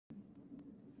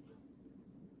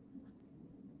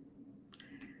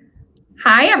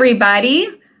Hi, everybody.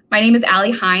 My name is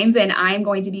Allie Himes, and I'm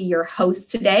going to be your host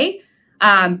today.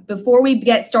 Before we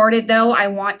get started, though, I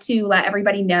want to let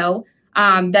everybody know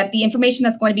that the information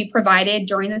that's going to be provided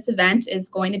during this event is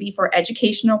going to be for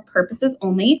educational purposes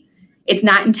only. It's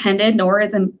not intended, nor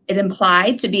is it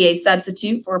implied to be a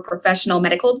substitute for professional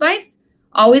medical advice.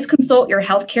 Always consult your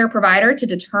healthcare provider to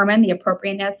determine the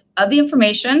appropriateness of the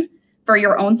information for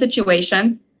your own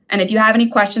situation. And if you have any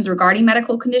questions regarding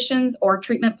medical conditions or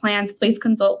treatment plans, please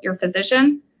consult your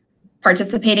physician.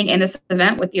 Participating in this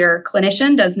event with your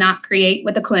clinician does not create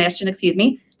a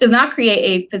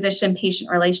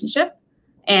physician-patient relationship.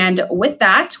 And with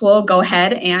that, we'll go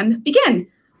ahead and begin.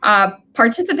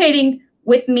 Participating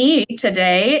with me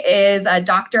today is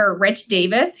Dr. Rich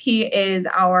Davis. He is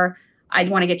I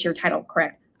want to get your title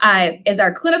correct, is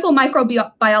our clinical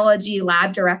microbiology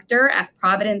lab director at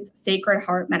Providence Sacred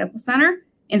Heart Medical Center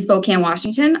in Spokane,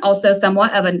 Washington, also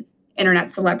somewhat of an internet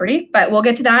celebrity, but we'll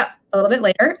get to that a little bit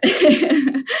later.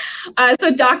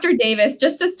 So Dr. Davis,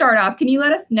 just to start off, can you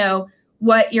let us know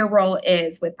what your role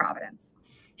is with Providence?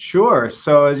 Sure.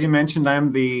 So as you mentioned,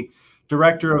 I'm the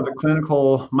director of the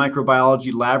clinical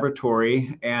microbiology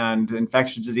laboratory and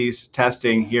infectious disease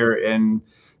testing here in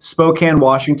Spokane,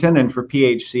 Washington, and for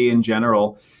PHC in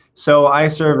general. So I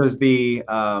serve as the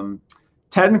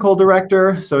technical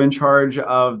director, so in charge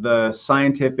of the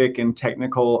scientific and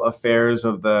technical affairs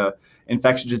of the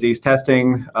infectious disease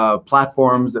testing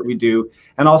platforms that we do,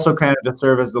 and also kind of to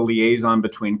serve as the liaison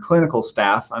between clinical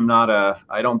staff.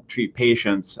 I don't treat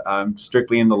patients, I'm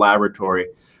strictly in the laboratory,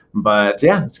 but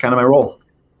yeah, it's kind of my role.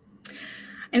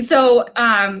 And so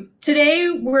today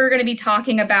we're going to be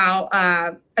talking about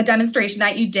a demonstration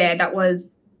that you did that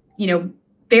was,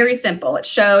 very simple. It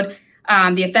showed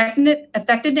the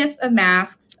effectiveness of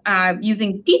masks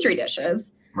using Petri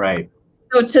dishes. Right.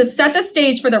 So to set the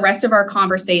stage for the rest of our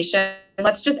conversation,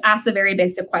 let's just ask the very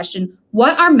basic question.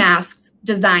 What are masks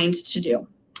designed to do?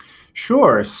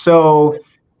 Sure. So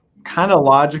kind of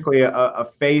logically, a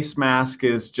face mask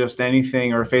is just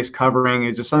anything, or a face covering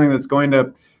is just something that's going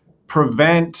to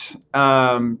prevent,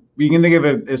 you can think of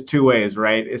it as two ways,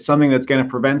 right? It's something that's going to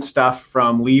prevent stuff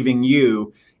from leaving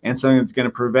you, and something that's going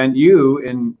to prevent you,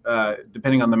 in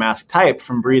depending on the mask type,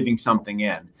 from breathing something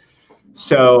in.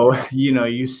 So,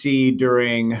 you see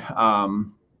during wildfires,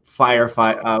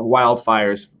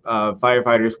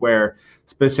 firefighters wear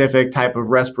specific type of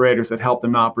respirators that help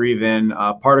them not breathe in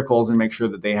particles and make sure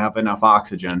that they have enough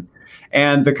oxygen.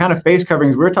 And the kind of face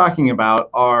coverings we're talking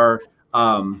about are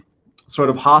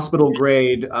sort of hospital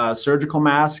grade surgical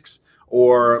masks,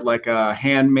 or like a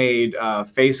handmade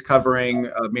face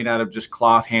covering made out of just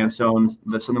cloth, hand sewn,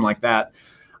 something like that.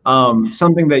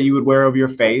 Something that you would wear over your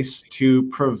face to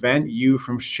prevent you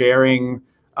from sharing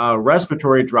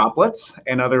respiratory droplets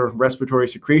and other respiratory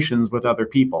secretions with other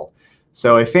people.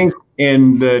 So I think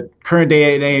in the current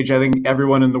day and age, I think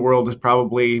everyone in the world is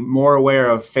probably more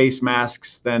aware of face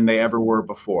masks than they ever were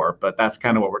before, but that's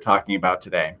kind of what we're talking about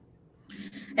today.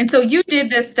 And so you did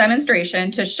this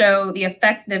demonstration to show the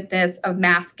effectiveness of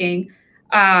masking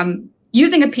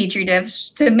using a Petri dish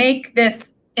to make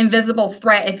this invisible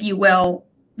threat, if you will,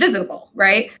 visible,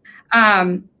 right?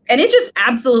 And it just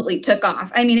absolutely took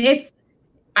off. I mean,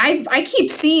 I keep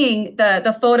seeing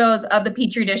the photos of the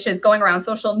Petri dishes going around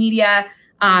social media.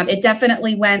 It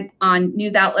definitely went on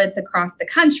news outlets across the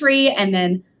country, and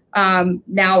then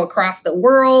now across the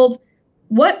world.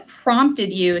 What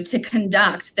prompted you to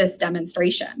conduct this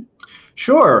demonstration?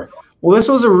 Sure. Well, this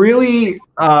was a really,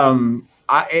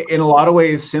 in a lot of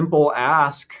ways, simple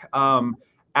ask.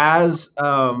 As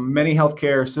many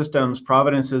healthcare systems,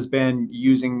 Providence has been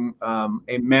using a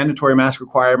mandatory mask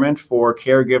requirement for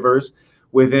caregivers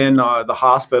within the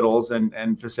hospitals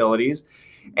and facilities.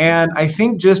 And I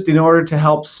think just in order to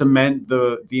help cement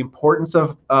the importance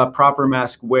of proper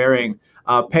mask wearing,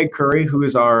 Peg Curry, who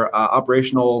is our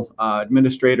operational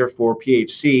administrator for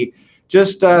PHC,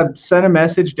 just sent a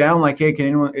message down like, hey,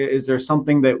 is there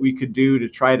something that we could do to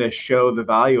try to show the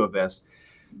value of this?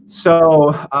 So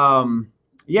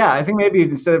yeah, I think maybe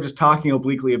instead of just talking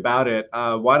obliquely about it,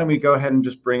 why don't we go ahead and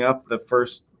just bring up the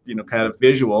first, kind of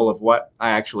visual of what I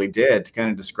actually did to kind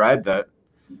of describe that.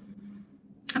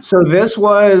 So this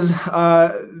was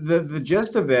the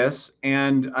gist of this,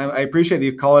 and I appreciate that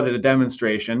you call it a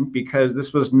demonstration, because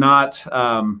this was not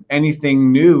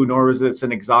anything new, nor was this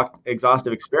an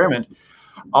exhaustive experiment.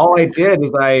 All I did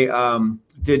is I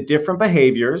did different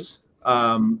behaviors,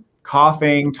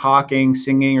 coughing, talking,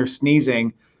 singing, or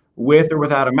sneezing, with or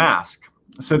without a mask.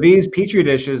 So these Petri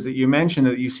dishes that you mentioned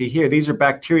that you see here, these are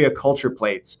bacteria culture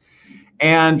plates.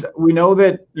 And we know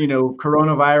that,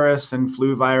 coronavirus and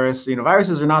flu virus,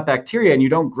 viruses are not bacteria, and you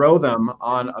don't grow them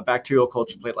on a bacterial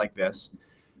culture plate like this.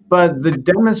 But the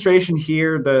demonstration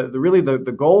here,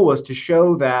 the goal was to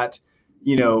show that,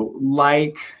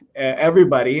 like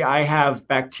everybody, I have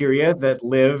bacteria that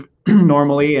live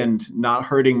normally and not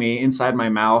hurting me inside my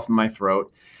mouth and my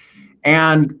throat.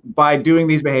 And by doing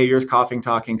these behaviors, coughing,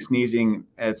 talking, sneezing,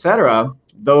 etc.,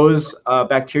 those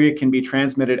bacteria can be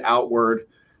transmitted outward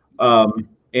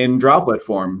in droplet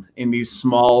form in these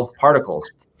small particles.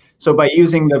 So by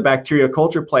using the bacteria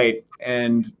culture plate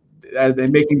and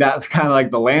making that kind of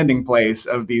like the landing place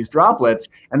of these droplets,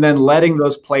 and then letting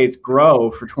those plates grow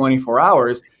for 24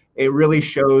 hours, it really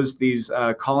shows these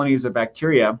colonies of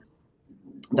bacteria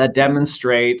that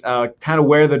demonstrate kind of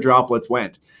where the droplets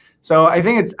went. So I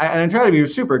think and I try to be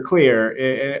super clear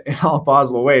in all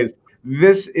possible ways.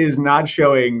 This is not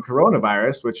showing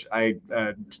coronavirus, which I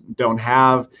don't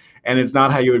have, and it's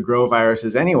not how you would grow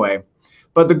viruses anyway.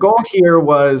 But the goal here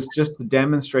was just to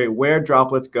demonstrate where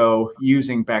droplets go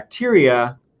using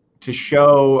bacteria to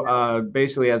show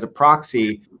basically as a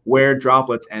proxy where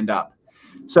droplets end up.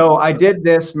 So I did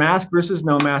this mask versus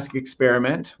no mask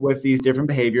experiment with these different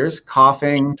behaviors: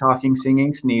 coughing, talking,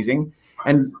 singing, sneezing.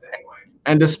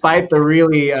 And despite the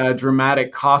really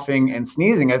dramatic coughing and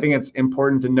sneezing, I think it's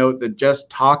important to note that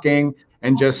just talking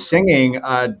and just singing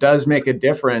does make a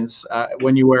difference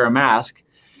when you wear a mask.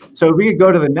 So if we could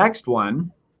go to the next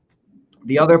one,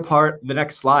 the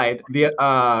next slide, the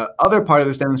other part of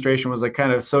this demonstration was a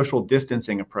kind of social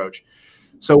distancing approach.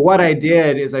 So what I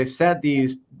did is I set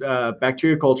these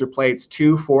bacteria culture plates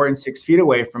 2, 4, and 6 feet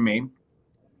away from me,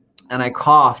 and I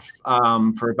coughed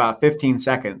for about 15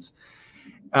 seconds.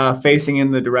 Facing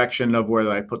in the direction of where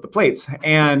I put the plates.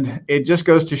 And it just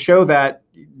goes to show that,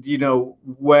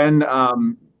 when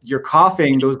you're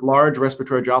coughing, those large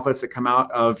respiratory droplets that come out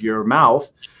of your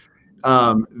mouth,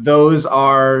 those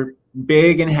are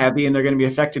big and heavy, and they're going to be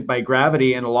affected by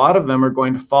gravity. And a lot of them are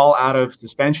going to fall out of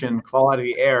suspension, fall out of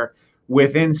the air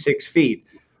within 6 feet.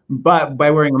 But by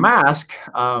wearing a mask,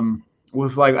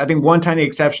 with I think one tiny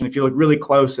exception, if you look really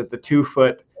close at the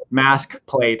 2-foot mask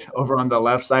plate over on the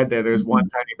left side there's one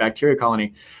tiny bacteria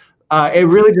colony. It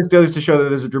really just goes to show that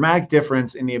there's a dramatic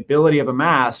difference in the ability of a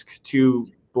mask to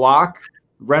block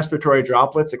respiratory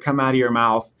droplets that come out of your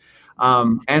mouth,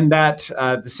 and that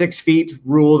the 6 feet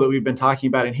rule that we've been talking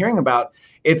about and hearing about,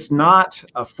 it's not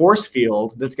a force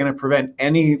field that's going to prevent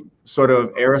any sort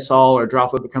of aerosol or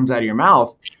droplet that comes out of your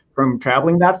mouth from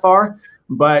traveling that far.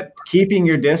 But keeping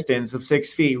your distance of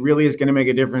 6 feet really is going to make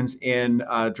a difference in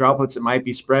droplets that might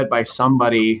be spread by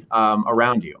somebody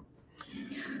around you.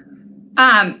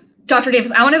 Dr.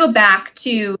 Davis, I want to go back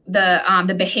to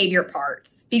the behavior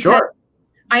parts, because Sure.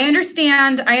 I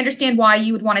understand why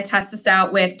you would want to test this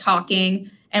out with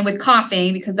talking and with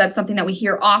coughing, because that's something that we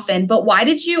hear often. But why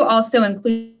did you also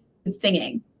include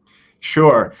singing?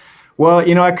 Sure. Well,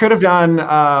 I could have done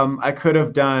laughing.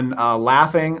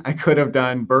 I could have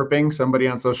done burping. Somebody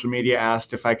on social media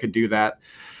asked if I could do that.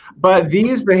 But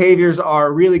these behaviors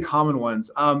are really common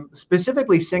ones,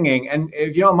 specifically singing. And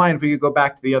if you don't mind, if we could go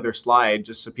back to the other slide,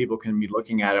 just so people can be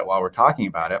looking at it while we're talking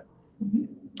about it. Mm-hmm.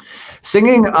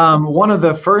 Singing, one of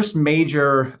the first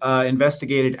major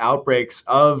investigated outbreaks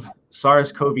of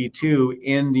SARS-CoV-2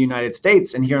 in the United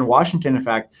States, and here in Washington, in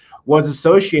fact, was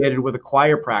associated with a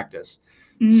choir practice.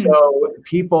 So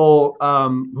people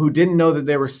who didn't know that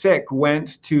they were sick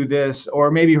went to this, or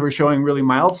maybe who were showing really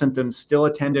mild symptoms, still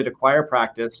attended a choir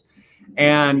practice.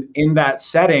 And in that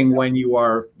setting, when you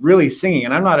are really singing,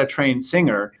 and I'm not a trained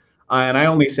singer, and I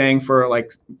only sang for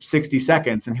like 60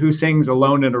 seconds, and who sings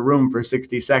alone in a room for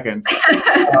 60 seconds?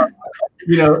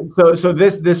 So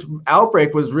this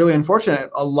outbreak was really unfortunate.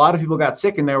 A lot of people got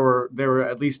sick, and there were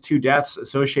at least 2 deaths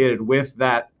associated with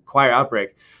that choir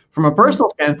outbreak. From a personal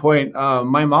standpoint,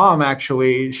 my mom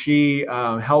actually, she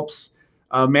helps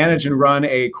manage and run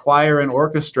a choir and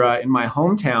orchestra in my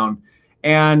hometown.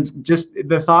 And just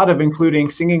the thought of including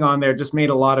singing on there just made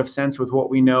a lot of sense with what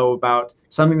we know about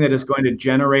something that is going to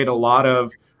generate a lot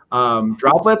of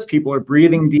droplets. People are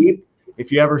breathing deep. If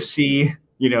you ever see,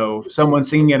 someone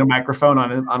singing at a microphone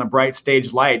on a bright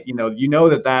stage light, you know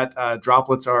that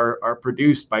droplets are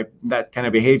produced by that kind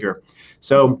of behavior.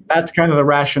 So that's kind of the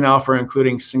rationale for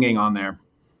including singing on there.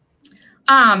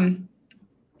 I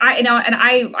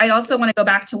also want to go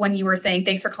back to when you were saying,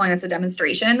 thanks for calling this a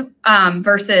demonstration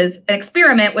versus an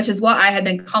experiment, which is what I had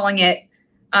been calling it.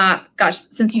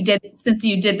 Since you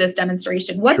did this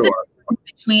demonstration, what's the difference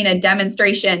between a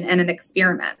demonstration and an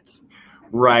experiment?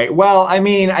 Right. Well, I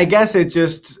mean, I guess it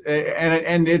just,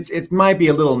 and it might be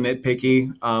a little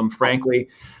nitpicky, frankly,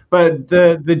 But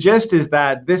the gist is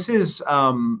that this is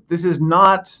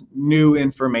not new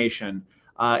information.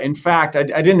 In fact, I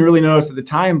didn't really notice at the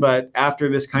time, but after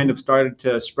this kind of started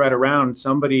to spread around,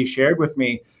 somebody shared with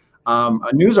me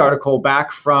a news article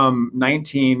back from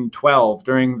 1912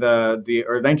 during or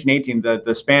 1918,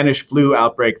 the Spanish flu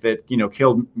outbreak that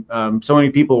killed so many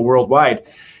people worldwide.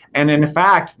 And in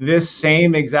fact, this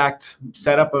same exact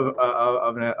setup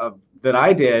of that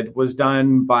I did was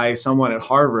done by someone at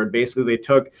Harvard. Basically, they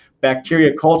took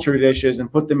bacteria culture dishes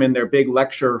and put them in their big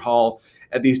lecture hall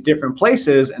at these different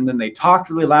places, and then they talked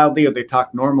really loudly, or they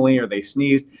talked normally, or they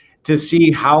sneezed, to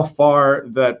see how far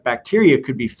the bacteria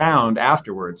could be found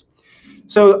afterwards.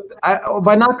 So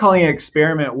by not calling it an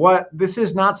experiment, this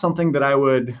is not something that I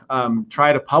would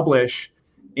try to publish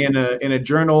in a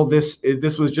journal. This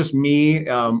was just me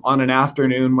on an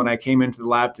afternoon when I came into the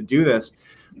lab to do this,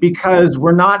 because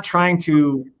we're not trying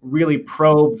to really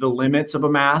probe the limits of a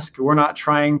mask. We're not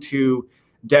trying to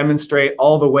demonstrate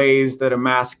all the ways that a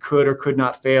mask could or could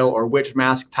not fail, or which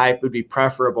mask type would be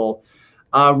preferable.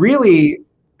 Really,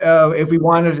 if we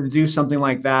wanted to do something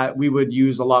like that, we would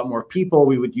use a lot more people.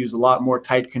 We would use a lot more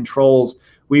tight controls.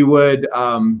 We would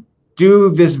do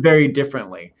this very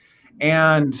differently.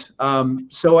 And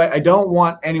so I don't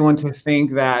want anyone to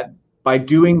think that by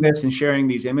doing this and sharing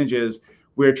these images,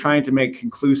 we're trying to make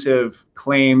conclusive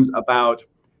claims about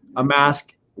a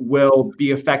mask will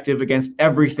be effective against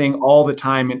everything all the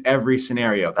time in every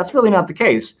scenario. That's really not the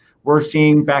case. We're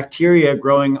seeing bacteria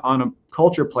growing on a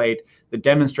culture plate that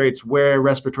demonstrates where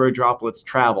respiratory droplets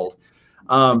traveled.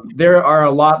 There are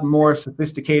a lot more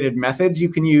sophisticated methods you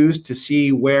can use to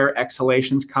see where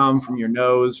exhalations come from your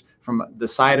nose, from the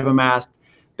side of a mask.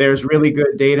 There's really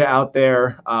good data out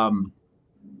there.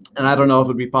 And I don't know if it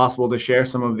would be possible to share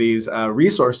some of these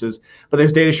resources, but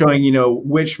there's data showing,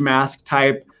 which mask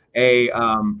type,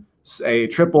 a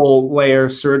triple layer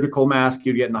surgical mask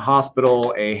you'd get in a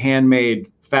hospital, a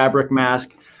handmade fabric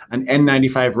mask, an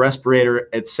N95 respirator,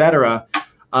 etc.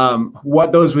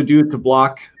 What those would do to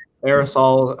block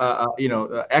aerosol,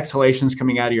 exhalations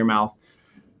coming out of your mouth.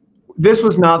 This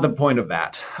was not the point of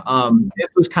that. It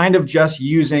was kind of just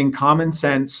using common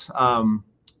sense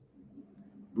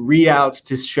readouts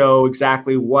to show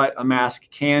exactly what a mask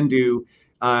can do,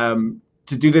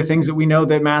 to do the things that we know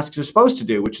that masks are supposed to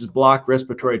do, which is block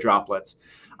respiratory droplets.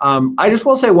 I just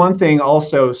will say one thing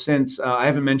also, since I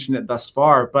haven't mentioned it thus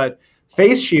far, but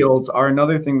face shields are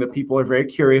another thing that people are very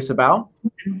curious about.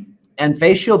 And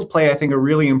face shields play, I think, a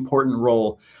really important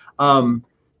role. When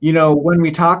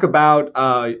we talk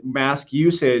about mask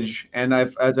usage, and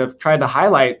as I've tried to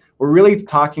highlight, we're really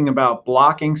talking about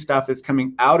blocking stuff that's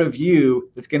coming out of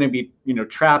you that's going to be,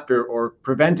 trapped or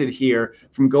prevented here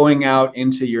from going out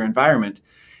into your environment.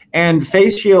 And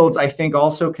face shields, I think,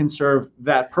 also can serve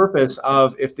that purpose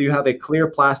of, if you have a clear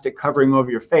plastic covering over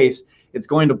your face, it's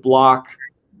going to block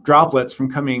droplets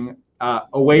from coming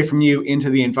away from you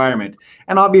into the environment.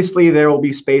 And obviously, there will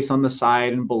be space on the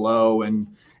side and below, and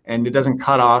it doesn't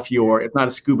cut off it's not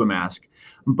a scuba mask.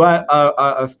 But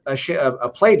a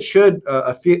plate should,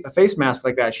 a face mask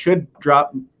like that should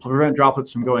prevent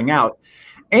droplets from going out.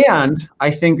 And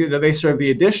I think that they serve the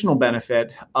additional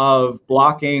benefit of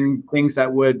blocking things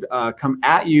that would come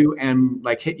at you and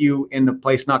hit you in a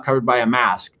place not covered by a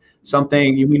mask.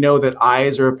 We know that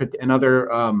eyes and other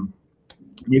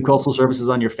mucosal surfaces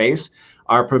on your face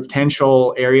are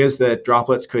potential areas that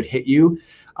droplets could hit you.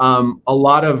 A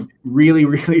lot of really,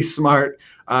 really smart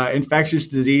infectious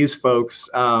disease folks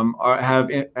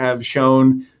have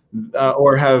shown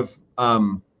or have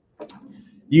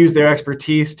used their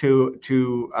expertise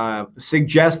to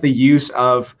suggest the use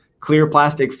of clear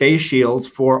plastic face shields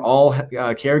for all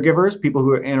caregivers, people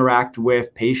who interact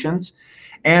with patients.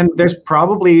 And there's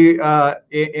probably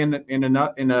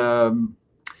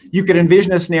you could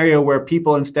envision a scenario where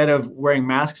people, instead of wearing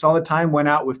masks all the time, went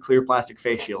out with clear plastic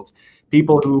face shields.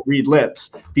 People who read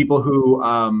lips, people who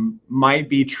might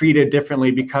be treated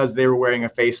differently because they were wearing a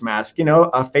face mask.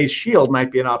 A face shield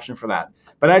might be an option for that.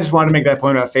 But I just wanted to make that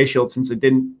point about face shield, since it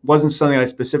wasn't something I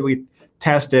specifically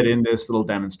tested in this little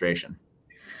demonstration.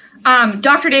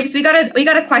 Dr. Davis, we got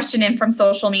a question in from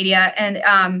social media,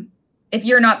 and if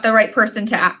you're not the right person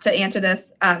to answer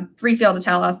this, free feel to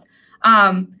tell us.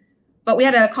 But we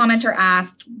had a commenter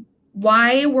asked,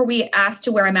 why were we asked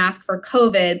to wear a mask for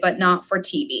COVID but not for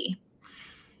TB?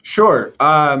 Sure.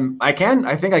 I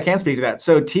think I can speak to that.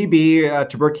 So TB,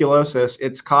 tuberculosis,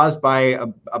 it's caused by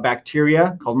a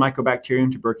bacteria called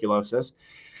Mycobacterium tuberculosis.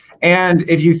 And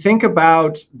if you think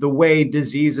about the way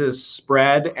diseases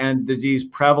spread and disease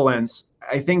prevalence,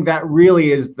 I think that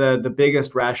really is the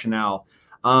biggest rationale.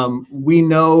 We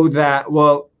know that,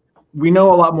 well, we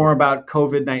know a lot more about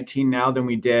COVID-19 now than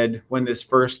we did when this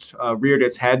first reared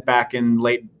its head back in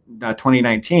late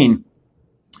 2019.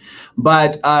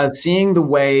 But seeing the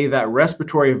way that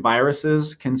respiratory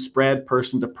viruses can spread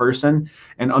person to person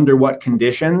and under what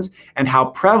conditions and how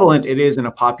prevalent it is in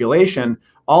a population,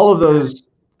 all of those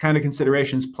kind of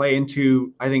considerations play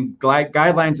into, I think,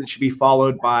 guidelines that should be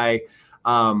followed by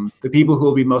the people who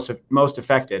will be most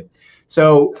affected.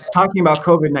 So talking about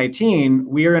COVID-19,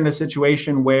 we are in a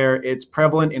situation where it's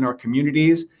prevalent in our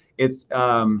communities. It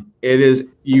is,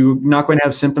 you're not going to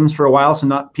have symptoms for a while, so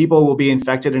not people will be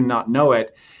infected and not know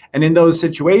it. And in those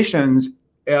situations,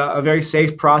 a very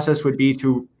safe process would be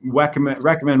to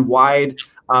recommend wide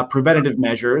preventative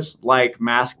measures like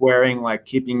mask wearing, like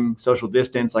keeping social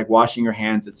distance, like washing your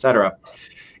hands, etc.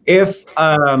 If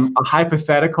a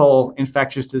hypothetical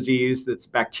infectious disease that's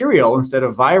bacterial instead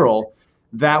of viral,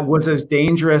 that was as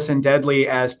dangerous and deadly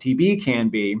as TB can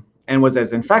be, and was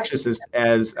as infectious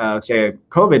as say,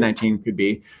 COVID-19 could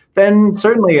be, then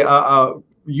certainly a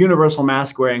universal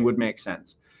mask wearing would make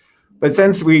sense. But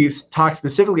since we talked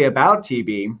specifically about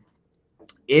TB,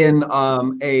 in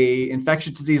a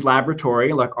infectious disease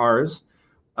laboratory like ours,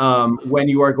 when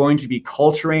you are going to be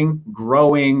culturing,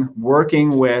 growing,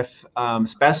 working with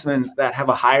specimens that have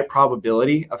a high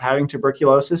probability of having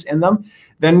tuberculosis in them,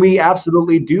 then we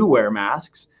absolutely do wear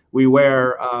masks. We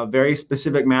wear very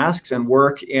specific masks and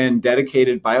work in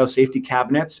dedicated biosafety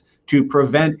cabinets to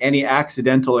prevent any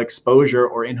accidental exposure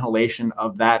or inhalation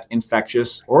of that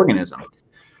infectious organism.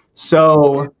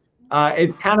 So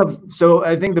it's kind of, so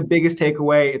I think the biggest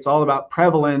takeaway, it's all about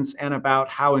prevalence and about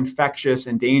how infectious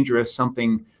and dangerous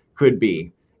something could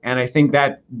be. And I think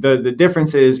that the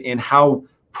difference is in how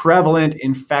prevalent,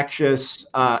 infectious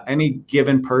any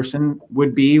given person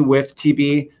would be with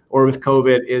TB or with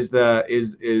COVID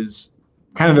is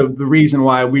kind of the reason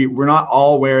why we're not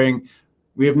all wearing,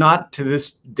 we have not to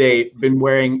this date been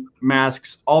wearing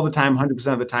masks all the time, 100%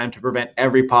 of the time, to prevent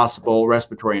every possible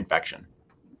respiratory infection.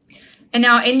 And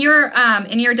now in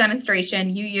your demonstration,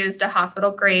 you used a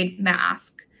hospital grade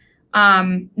mask.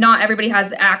 Not everybody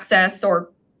has access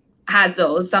or has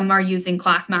those. Some are using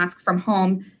cloth masks from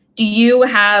home. Do you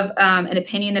have an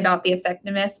opinion about the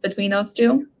effectiveness between those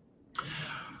two?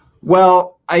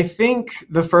 Well, I think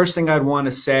the first thing I'd want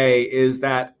to say is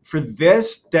that for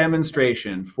this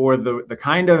demonstration, for the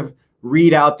kind of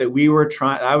readout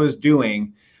that I was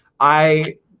doing,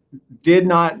 I did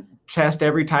not test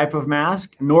every type of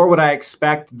mask, nor would I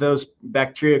expect those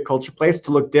bacteria culture plates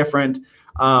to look different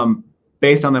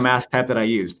based on the mask type that I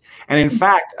used. And in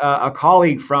fact, a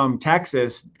colleague from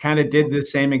Texas kind of did the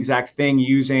same exact thing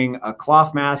using a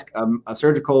cloth mask, a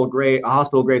hospital grade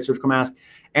surgical mask,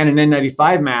 and an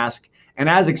N95 mask. And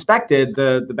as expected,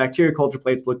 the bacteria culture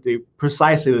plates looked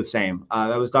precisely the same.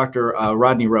 That was Dr.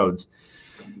 Rodney Rhodes.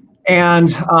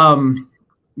 And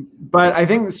but I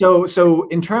think so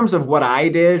in terms of what I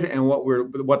did and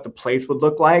what the plates would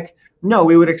look like, no,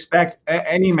 we would expect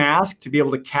any mask to be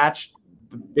able to catch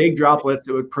the big droplets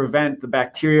that would prevent the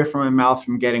bacteria from my mouth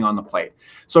from getting on the plate.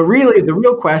 So really, the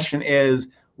real question is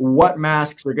what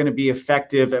masks are going to be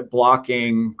effective at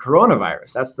blocking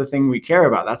coronavirus. That's the thing we care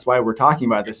about. That's why we're talking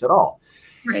about this at all.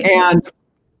 Right. And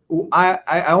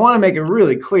I want to make it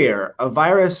really clear, a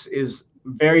virus is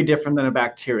very different than a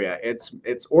bacteria.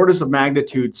 It's orders of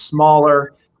magnitude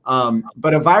smaller,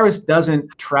 but a virus doesn't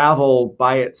travel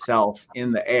by itself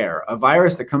in the air. A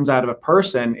virus that comes out of a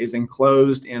person is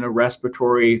enclosed in a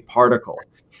respiratory particle.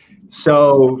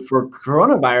 So for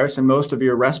coronavirus and most of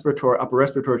your upper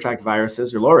respiratory tract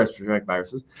viruses or lower respiratory tract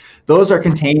viruses, those are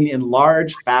contained in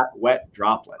large, fat, wet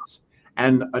droplets.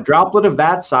 And a droplet of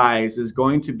that size is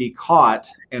going to be caught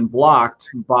and blocked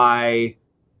by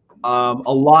a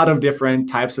lot of different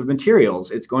types of materials.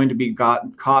 It's going to be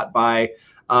caught by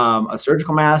a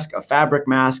surgical mask, a fabric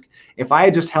mask. If I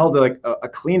had just held a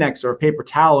Kleenex or a paper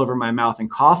towel over my mouth and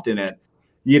coughed in it,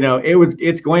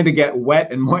 it's going to get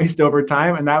wet and moist over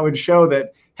time, and that would show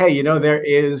that, hey, there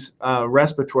is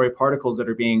respiratory particles that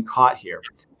are being caught here.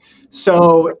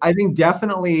 So I think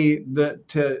definitely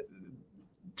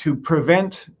to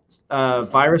prevent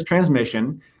virus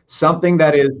transmission, something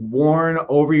that is worn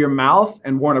over your mouth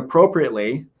and worn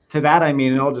appropriately. To that, I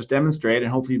mean, and I'll just demonstrate,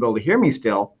 and hopefully you'll be able to hear me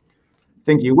still. I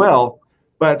think you will.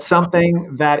 But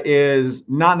something that is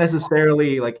not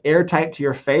necessarily like airtight to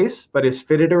your face, but is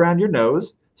fitted around your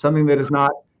nose. Something that is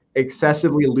not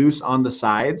excessively loose on the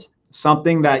sides.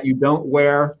 Something that you don't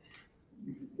wear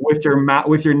with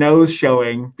your nose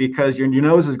showing, because your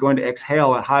nose is going to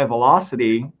exhale at high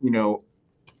velocity,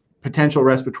 potential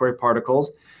respiratory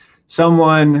particles.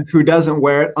 someone who doesn't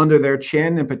wear it under their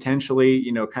chin and potentially,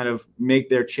 kind of make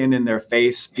their chin and their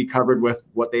face be covered with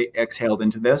what they exhaled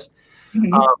into this.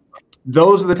 Mhm.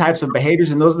 Those are the types of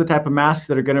behaviors, and those are the type of masks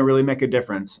that are going to really make a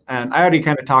difference. And I already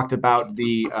kind of talked about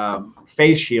the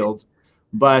face shields,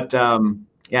 but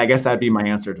yeah, I guess that'd be my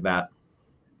answer to that.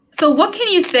 So what can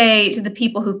you say to the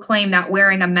people who claim that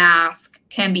wearing a mask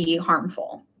can be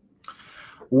harmful?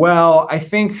 Well, I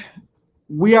think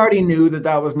we already knew that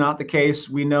that was not the case.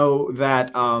 We know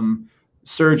that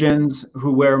surgeons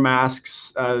who wear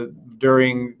masks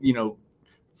during,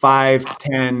 5 to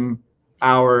 10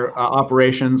 hour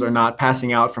operations are not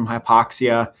passing out from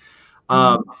hypoxia.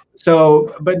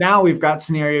 But now we've got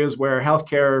scenarios where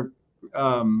healthcare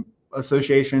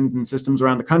associations and systems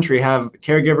around the country have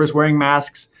caregivers wearing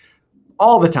masks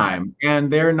all the time,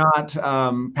 and they're not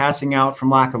passing out from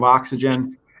lack of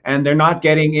oxygen, and they're not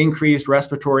getting increased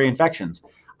respiratory infections.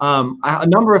 A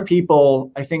number of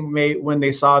people, I think, when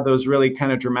they saw those really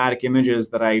kind of dramatic images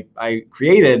that I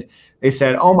created, they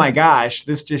said, "Oh my gosh,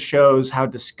 this just shows how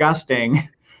disgusting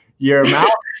your mouth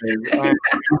is." And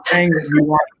you're saying that you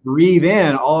want to breathe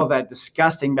in all of that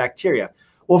disgusting bacteria.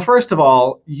 Well, first of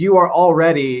all, every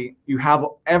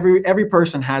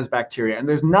person has bacteria, and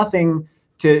there's nothing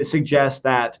to suggest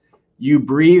that you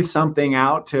breathe something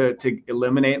out to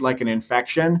eliminate like an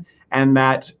infection, and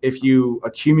that if you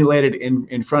accumulate it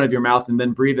in front of your mouth and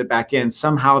then breathe it back in,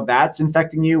 somehow that's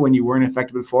infecting you when you weren't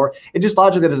infected before. It just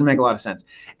logically doesn't make a lot of sense.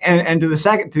 And to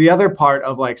the other part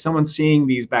of like someone seeing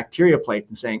these bacteria plates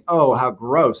and saying, "Oh, how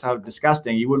gross, how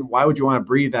disgusting. Why would you want to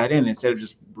breathe that in instead of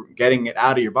just getting it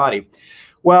out of your body?"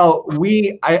 Well,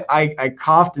 I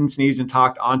coughed and sneezed and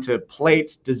talked onto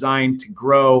plates designed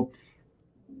to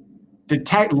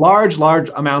detect large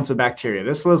amounts of bacteria.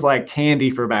 This was like candy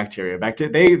for bacteria.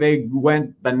 They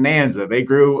went bonanza. They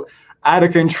grew out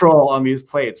of control on these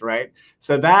plates, right?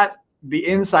 So that the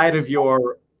inside of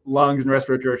your lungs and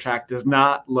respiratory tract does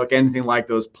not look anything like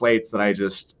those plates that I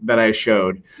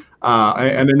showed.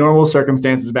 And in normal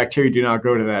circumstances, bacteria do not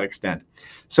grow to that extent.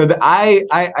 So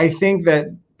I think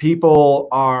that people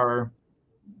are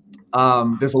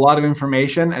there's a lot of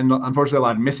information and unfortunately a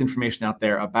lot of misinformation out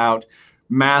there about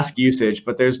mask usage,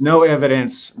 but there's no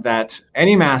evidence that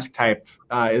any mask type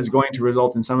is going to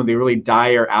result in some of the really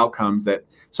dire outcomes that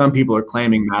some people are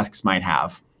claiming masks might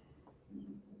have.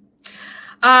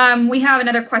 We have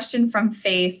another question from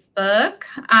Facebook.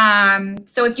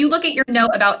 So if you look at your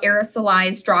note about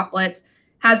aerosolized droplets,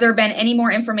 has there been any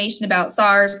more information about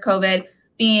SARS-CoV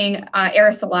being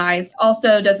aerosolized?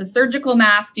 Also, does a surgical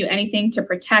mask do anything to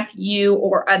protect you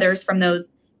or others from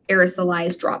those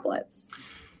aerosolized droplets?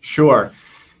 Sure.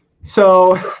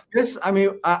 So I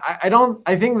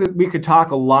think that we could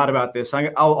talk a lot about this.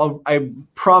 I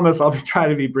promise I'll try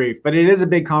to be brief, but it is a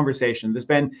big conversation. There's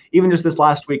been, even just this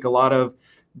last week, a lot of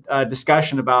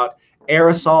discussion about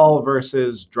aerosol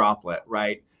versus droplet,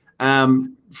 right?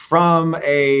 From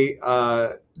a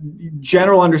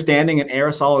general understanding, an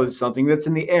aerosol is something that's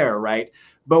in the air, right?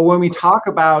 But when we talk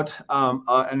about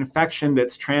an infection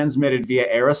that's transmitted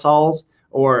via aerosols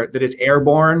or that is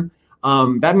airborne,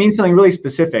 that means something really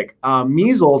specific.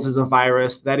 Measles is a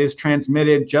virus that is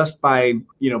transmitted just by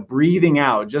breathing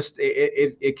out. Just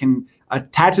it can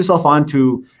attach itself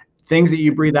onto things that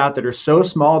you breathe out that are so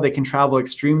small they can travel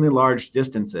extremely large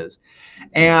distances.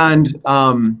 And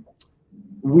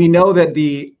we know that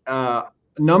the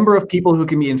number of people who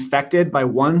can be infected by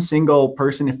one single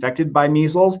person infected by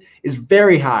measles is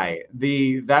very high.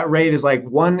 That rate is like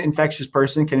one infectious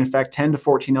person can infect 10 to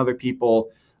 14 other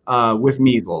people with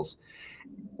measles.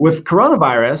 With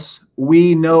coronavirus,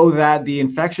 we know that the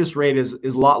infectious rate is a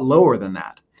lot lower than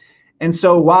that. And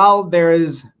so while there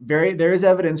is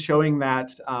evidence showing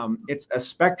that it's a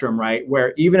spectrum, right,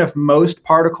 where even if most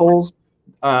particles,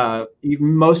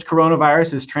 even most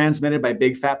coronavirus is transmitted by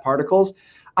big fat particles,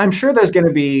 I'm sure there's going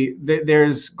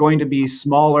to be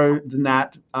smaller than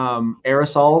that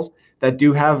aerosols that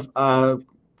do have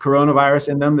coronavirus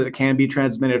in them that can be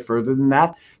transmitted further than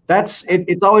that.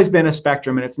 It's always been a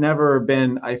spectrum, and it's never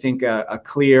been, I think, a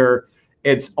clear,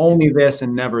 it's only this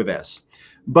and never this.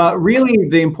 But really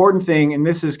the important thing, and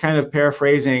this is kind of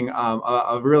paraphrasing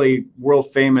a really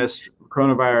world famous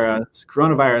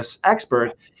coronavirus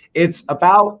expert, it's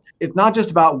not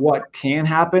just about what can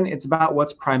happen, it's about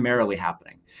what's primarily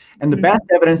happening. And the best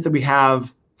evidence that we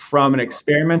have from an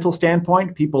experimental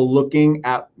standpoint, people looking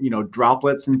at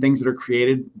droplets and things that are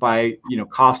created by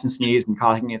coughs and sneezes and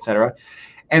coughing, et cetera.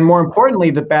 And more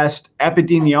importantly, the best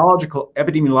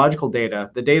epidemiological data,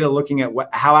 the data looking at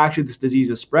how actually this disease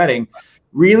is spreading,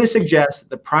 really suggests that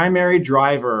the primary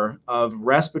driver of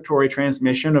respiratory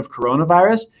transmission of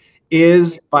coronavirus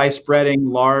is by spreading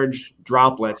large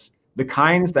droplets, the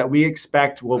kinds that we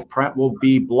expect will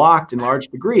be blocked in large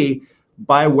degree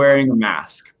by wearing a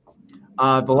mask.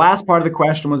 The last part of the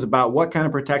question was about what kind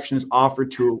of protection is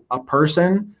offered to a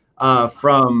person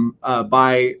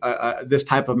by this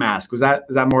type of mask. Is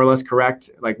that more or less correct?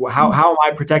 Like, how am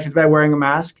I protected by wearing a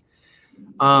mask?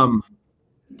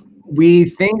 We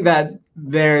think that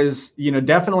there's,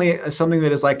 definitely something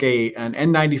that is like an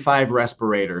N95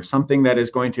 respirator, something that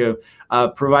is going to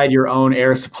provide your own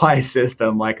air supply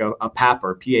system, like a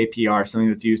PAPR, PAPR, something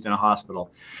that's used in a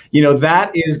hospital.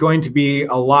 That is going to be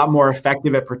a lot more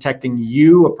effective at protecting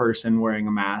you, a person wearing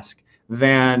a mask,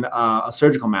 than a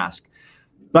surgical mask.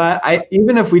 But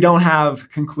even if we don't have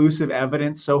conclusive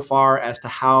evidence so far as to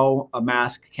how a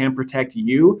mask can protect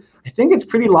you, I think it's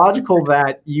pretty logical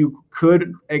that you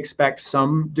could expect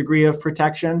some degree of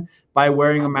protection by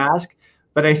wearing a mask.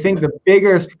 But I think the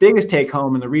biggest take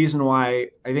home, and the reason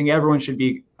why I think everyone should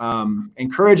be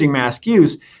encouraging mask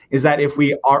use, is that if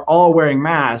we are all wearing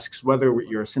masks, whether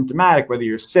you're symptomatic, whether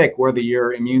you're sick, whether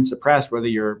you're immune suppressed, whether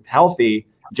you're healthy,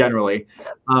 generally,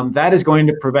 that is going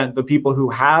to prevent the people who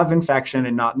have infection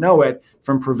and not know it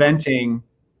from preventing,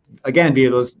 again, via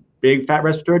those big fat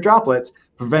respiratory droplets,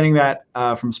 preventing that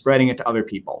from spreading it to other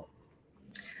people.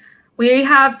 We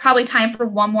have probably time for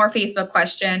one more Facebook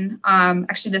question.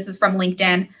 Actually, this is from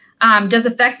LinkedIn. Does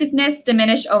effectiveness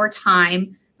diminish over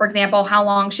time? For example, how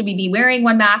long should we be wearing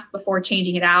one mask before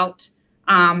changing it out?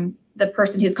 The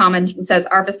person who's commenting says,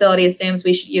 our facility assumes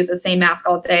we should use the same mask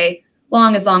all day,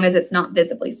 as long as it's not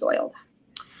visibly soiled.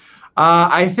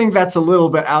 I think that's a little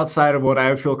bit outside of what I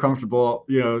would feel comfortable,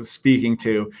 speaking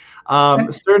to.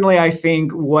 Certainly, I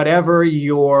think whatever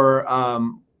your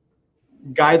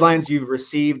guidelines you've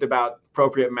received about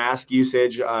appropriate mask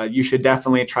usage, you should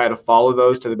definitely try to follow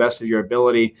those to the best of your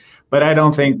ability. But I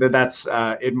don't think that that's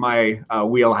in my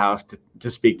wheelhouse to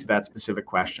speak to that specific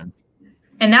question.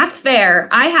 And that's fair.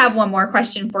 I have one more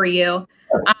question for you.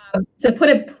 To put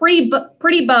a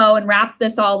pretty bow and wrap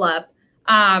this all up,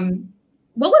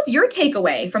 what was your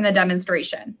takeaway from the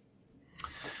demonstration?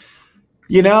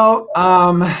 It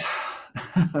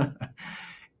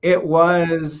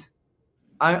was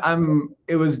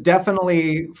it was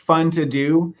definitely fun to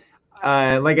do.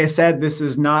 Like I said, this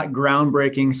is not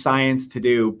groundbreaking science to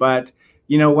do, but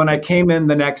when I came in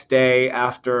the next day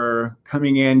after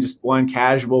coming in just one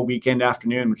casual weekend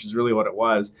afternoon, which is really what it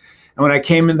was, and when I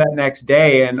came in that next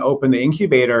day and opened the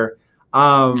incubator,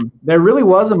 there really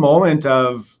was a moment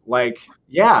of like,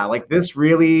 yeah, like this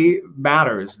really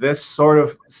matters. This sort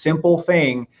of simple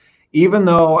thing, even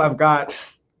though I've got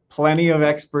plenty of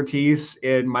expertise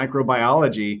in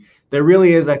microbiology, there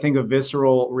really is, I think, a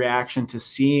visceral reaction to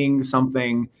seeing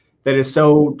something that is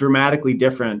so dramatically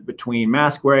different between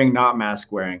mask wearing, not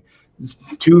mask wearing,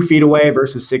 2 feet away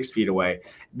versus 6 feet away.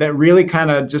 That really kind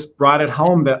of just brought it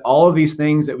home that all of these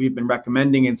things that we've been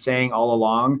recommending and saying all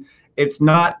along, it's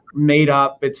not made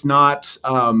up. It's not,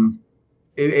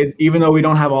 even though we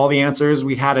don't have all the answers,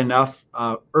 we had enough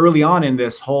early on in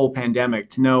this whole pandemic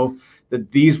to know that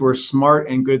these were smart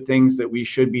and good things that we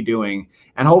should be doing.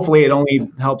 And hopefully it only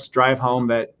helps drive home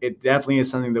that it definitely is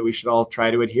something that we should all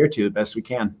try to adhere to the best we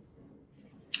can.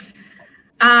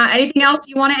 Anything else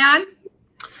you want to add?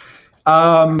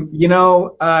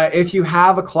 If you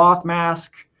have a cloth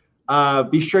mask,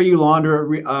 be sure you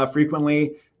launder it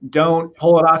frequently. Don't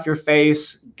pull it off your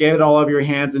face, get it all over your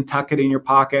hands and tuck it in your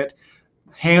pocket.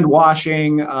 Hand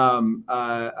washing,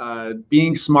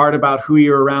 being smart about who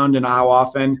you're around and how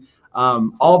often,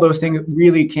 all those things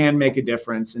really can make a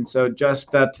difference. And so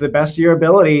just to the best of your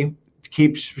ability,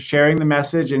 keep sharing the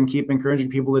message and keep encouraging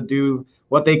people to do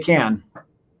what they can.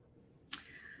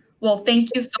 Well, thank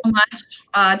you so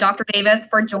much, Dr. Davis,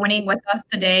 for joining with us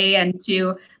today and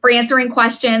for answering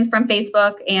questions from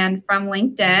Facebook and from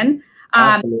LinkedIn.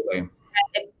 Absolutely.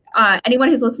 Anyone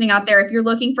who's listening out there, if you're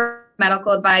looking for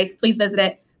medical advice, please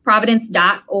visit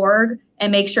providence.org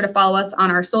and make sure to follow us on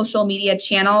our social media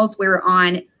channels. We're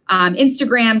on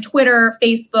Instagram, Twitter,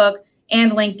 Facebook,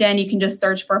 and LinkedIn. You can just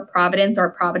search for Providence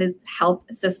or Providence Health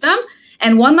System.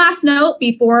 And one last note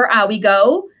before we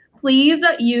go, please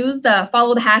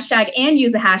follow the hashtag and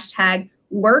use the hashtag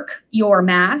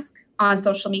 #WorkYourMask on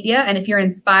social media. And if you're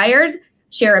inspired,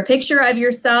 share a picture of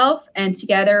yourself, and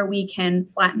together we can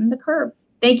flatten the curve.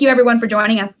 Thank you, everyone, for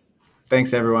joining us.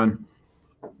 Thanks, everyone.